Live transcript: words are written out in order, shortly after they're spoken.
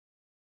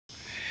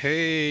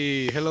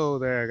Hey, hello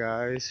there,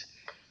 guys.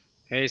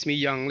 Hey, it's me,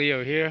 Young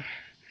Leo here.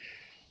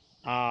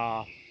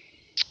 Uh,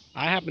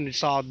 I happen to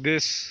saw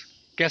this.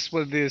 Guess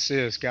what this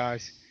is,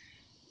 guys?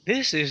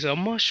 This is a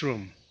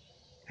mushroom.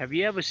 Have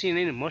you ever seen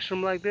any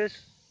mushroom like this?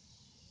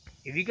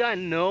 If you guys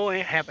know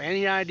and have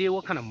any idea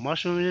what kind of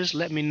mushroom it is,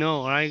 let me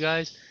know. All right,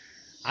 guys.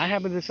 I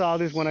happened to saw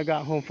this when I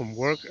got home from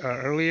work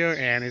earlier,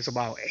 and it's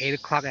about 8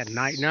 o'clock at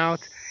night now.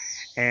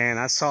 And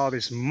I saw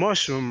this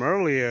mushroom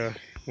earlier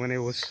when it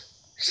was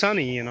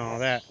sunny and all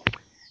that.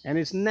 And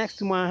it's next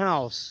to my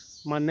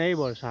house, my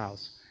neighbor's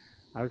house.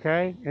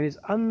 Okay, and it's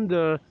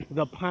under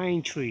the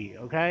pine tree.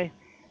 Okay,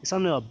 it's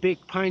under a big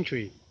pine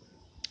tree.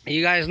 And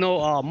you guys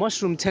know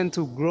mushroom tend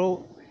to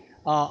grow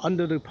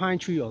under the pine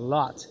tree a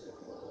lot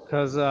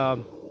because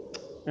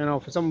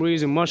for some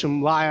reason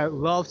mushroom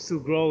loves to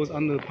grow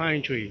under the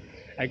pine tree.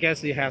 I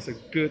guess it has a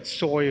good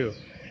soil.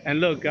 And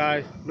look,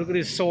 guys, look at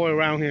this soil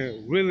around here,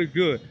 really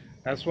good.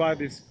 That's why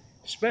this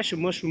special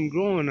mushroom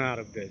growing out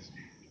of this.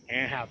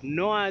 And I have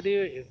no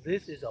idea if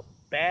this is a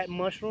bad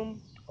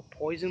mushroom, a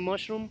poison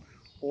mushroom,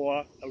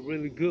 or a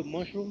really good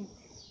mushroom,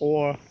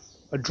 or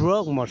a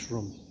drug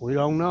mushroom. We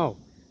don't know.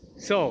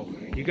 So,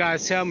 you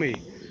guys tell me,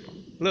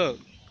 look,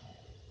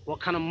 what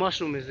kind of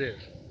mushroom is this?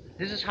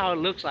 This is how it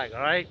looks like, all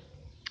right?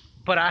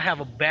 But I have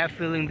a bad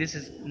feeling this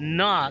is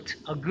not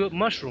a good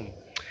mushroom.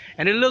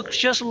 And it looks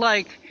just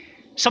like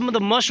some of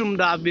the mushroom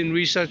that I've been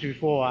researching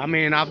before. I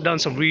mean, I've done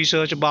some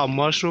research about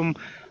mushroom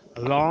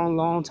a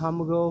long time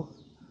ago.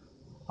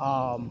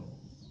 Um,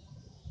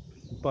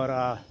 but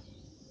uh,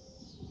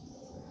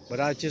 but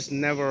I just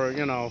never,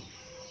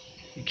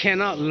 you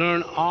cannot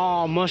learn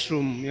all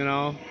mushroom.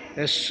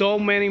 There's so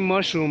many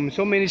mushrooms,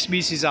 so many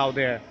species out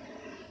there,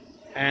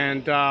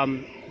 and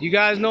you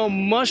guys know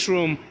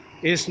mushroom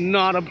is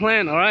not a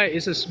plant, all right?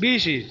 It's a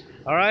species,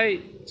 all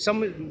right? A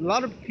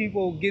lot of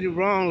people get it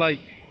wrong, like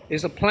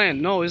it's a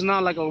plant. No, it's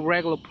not like a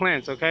regular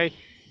plant, okay?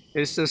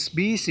 It's a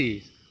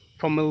species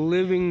from a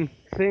living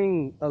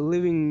thing, a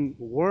living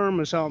worm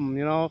or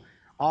something,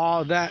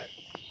 all that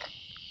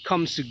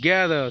comes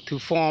together to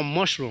form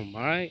mushroom,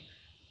 all right?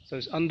 So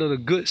it's under the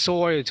good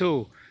soil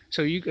too.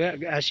 So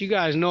as you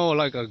guys know,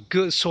 like a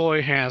good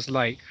soil has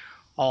like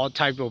all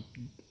type of,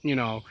 you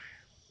know,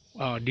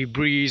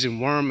 debris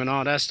and worm and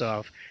all that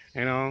stuff.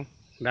 You know,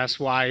 that's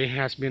why it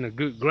has been a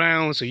good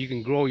ground, so you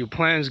can grow your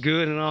plants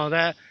good and all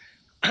that.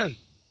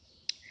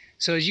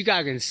 So as you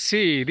guys can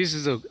see, this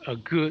is a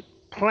good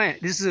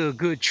plant. This is a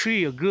good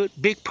tree, a good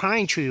big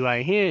pine tree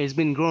right here. It's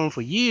been growing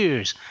for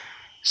years.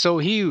 So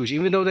huge,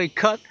 even though they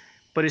cut,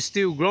 but it's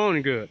still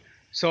growing good.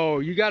 So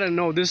you got to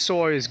know this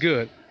soil is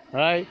good,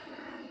 right?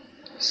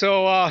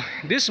 So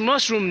this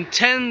mushroom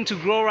tend to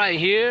grow right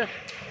here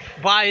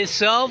by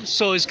itself,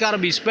 so it's got to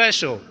be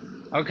special,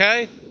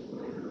 okay?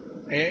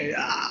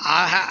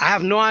 I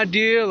have no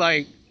idea,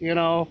 like,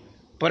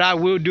 but I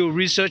will do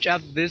research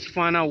after this to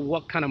find out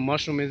what kind of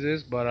mushroom is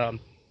this. But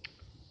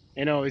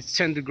it's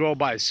tend to grow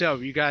by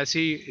itself. You guys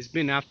see, it's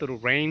been after the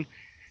rain,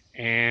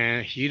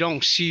 and you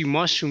don't see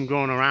mushroom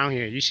growing around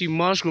here. You see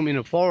mushroom in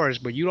the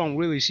forest, but you don't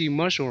really see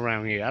mushroom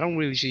around here. I don't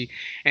really see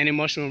any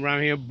mushroom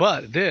around here,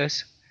 but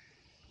this.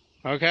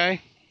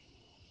 Okay.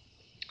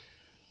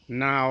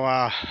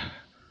 Now,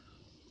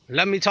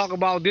 let me talk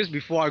about this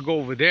before I go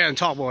over there and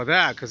talk about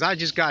that, because I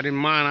just got in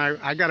mind,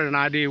 I got an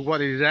idea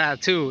what is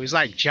that too. It's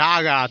like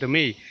chaga to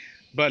me.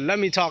 But let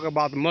me talk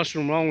about the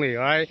mushroom only,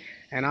 all right?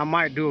 And I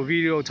might do a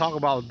video talk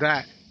about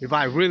that if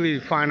I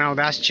really find out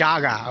that's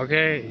chaga,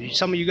 okay?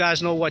 Some of you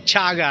guys know what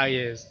chaga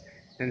is,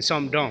 and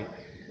some don't.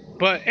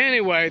 But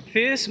anyway,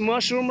 this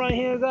mushroom right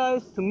here,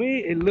 guys, to me,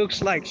 it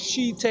looks like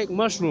shiitake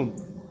mushroom.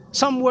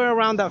 Somewhere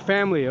around that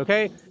family,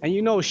 okay? And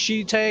you know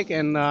shiitake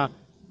and,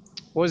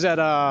 what is that,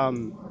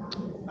 um,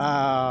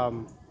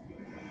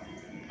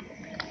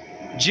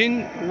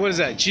 what is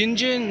that,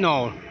 Jinjin?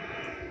 No.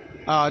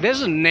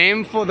 There's a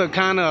name for the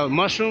kind of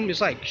mushroom.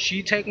 It's like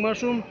shiitake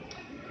mushroom.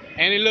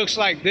 And it looks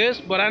like this,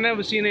 but I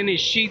never seen any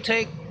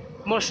shiitake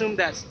mushroom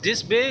that's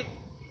this big.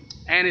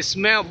 And it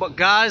smells, but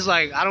guys,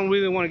 like, I don't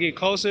really want to get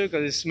closer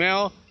because it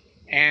smells.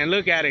 And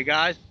look at it,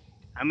 guys.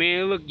 I mean,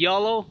 it look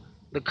yellow.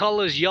 The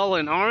color is yellow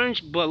and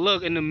orange, but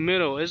look in the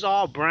middle, it's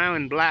all brown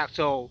and black.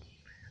 So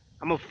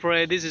I'm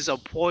afraid this is a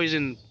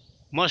poison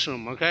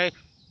mushroom, okay?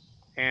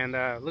 And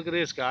look at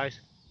this, guys.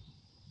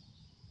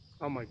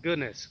 Oh my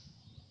goodness.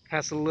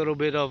 Has a little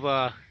bit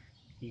of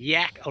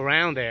yak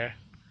around there.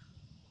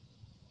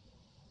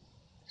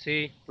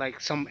 See,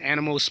 like some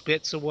animal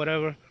spits or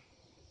whatever.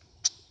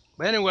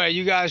 But anyway,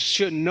 you guys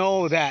should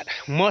know that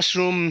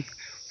mushroom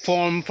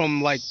form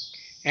from like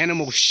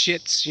animal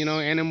shits,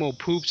 animal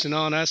poops and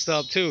all that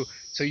stuff too.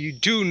 So you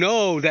do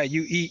know that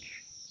you eat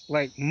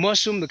like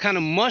mushroom, the kind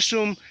of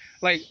mushroom,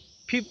 like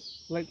people,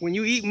 like when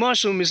you eat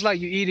mushroom, it's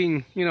like you're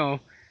eating,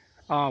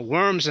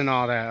 worms and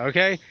all that,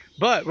 okay?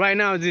 But right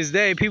now, this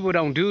day, people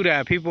don't do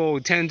that. People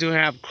tend to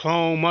have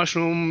clone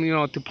mushroom,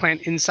 to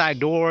plant inside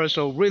doors.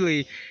 So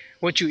really,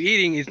 what you're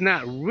eating is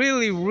not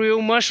really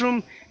real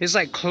mushroom. It's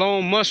like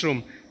clone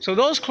mushroom. So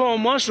those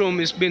clone mushroom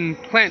has been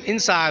planted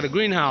inside the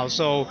greenhouse,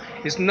 so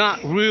it's not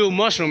real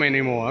mushroom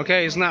anymore.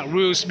 Okay, it's not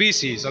real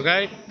species.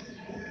 Okay.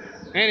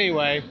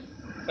 Anyway,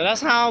 so that's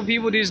how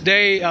people these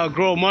days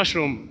grow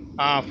mushroom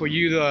for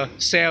you to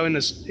sell in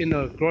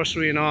the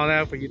grocery and all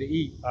that for you to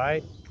eat. All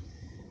right.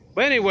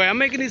 But anyway, I'm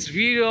making this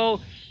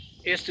video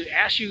is to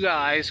ask you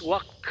guys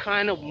what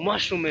kind of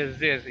mushroom is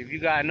this. If you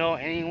guys know,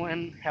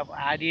 anyone have an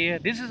idea,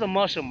 this is a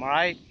mushroom, all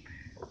right?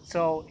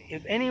 So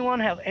if anyone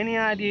have any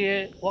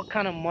idea what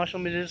kind of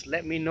mushroom it is,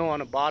 let me know on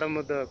the bottom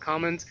of the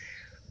comments.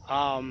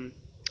 um,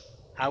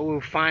 I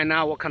will find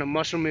out what kind of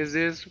mushroom is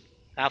this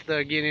after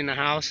I get in the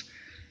house.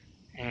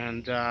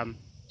 And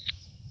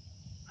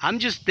I'm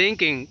just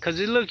thinking because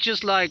it looks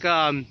just like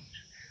I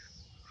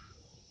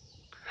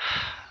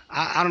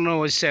don't know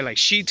what to say, like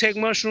shiitake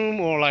mushroom,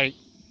 or like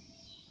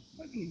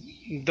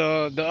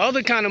the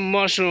other kind of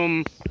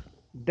mushroom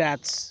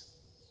that's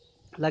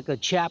like a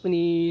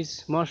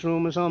Japanese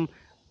mushroom or something.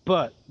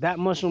 But that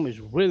mushroom is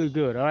really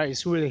good. All right,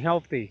 it's really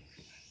healthy.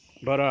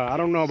 But I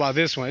don't know about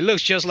this one. It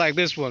looks just like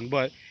this one,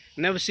 but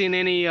never seen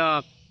any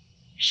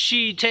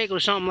shiitake or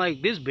something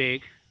like this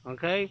big.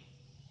 Okay,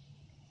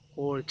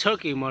 or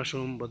turkey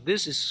mushroom. But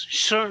this is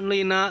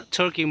certainly not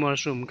turkey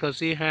mushroom because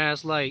it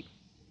has like,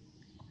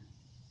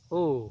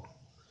 oh,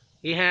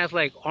 it has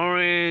like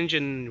orange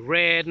and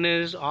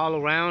redness all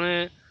around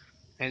it,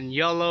 and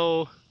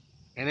yellow,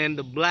 and then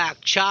the black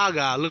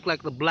chaga. Look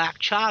like the black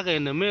chaga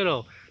in the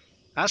middle.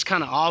 That's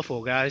kind of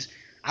awful, guys.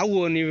 I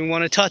wouldn't even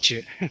want to touch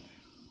it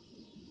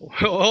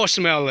or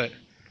smell it.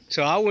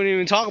 So I wouldn't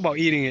even talk about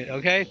eating it,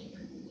 okay?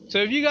 So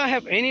if you guys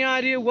have any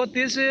idea what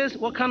this is,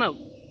 what kind of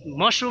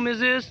mushroom is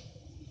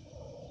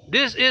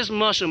this is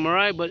mushroom, all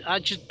right? But I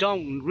just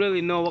don't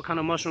really know what kind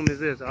of mushroom is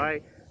this, all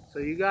right? So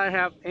you guys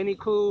have any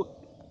clue?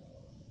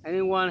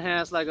 Anyone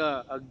has like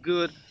a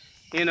good,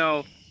 you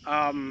know,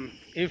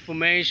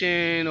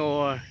 information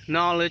or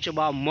knowledge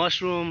about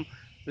mushroom,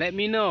 let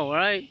me know, all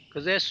right?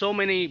 Because there's so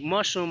many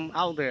mushroom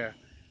out there.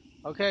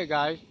 Okay,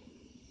 guys.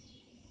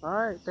 All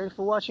right. Thanks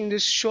for watching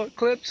this short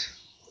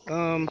clips.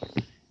 Um,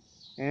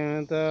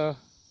 and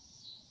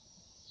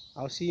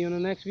I'll see you in the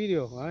next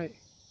video. All right.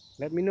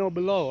 Let me know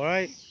below. All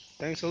right.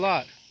 Thanks a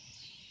lot.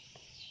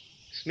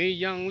 It's me,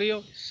 Young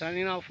Leo,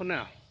 signing out for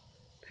now.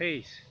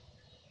 Peace.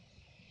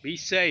 Be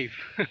safe.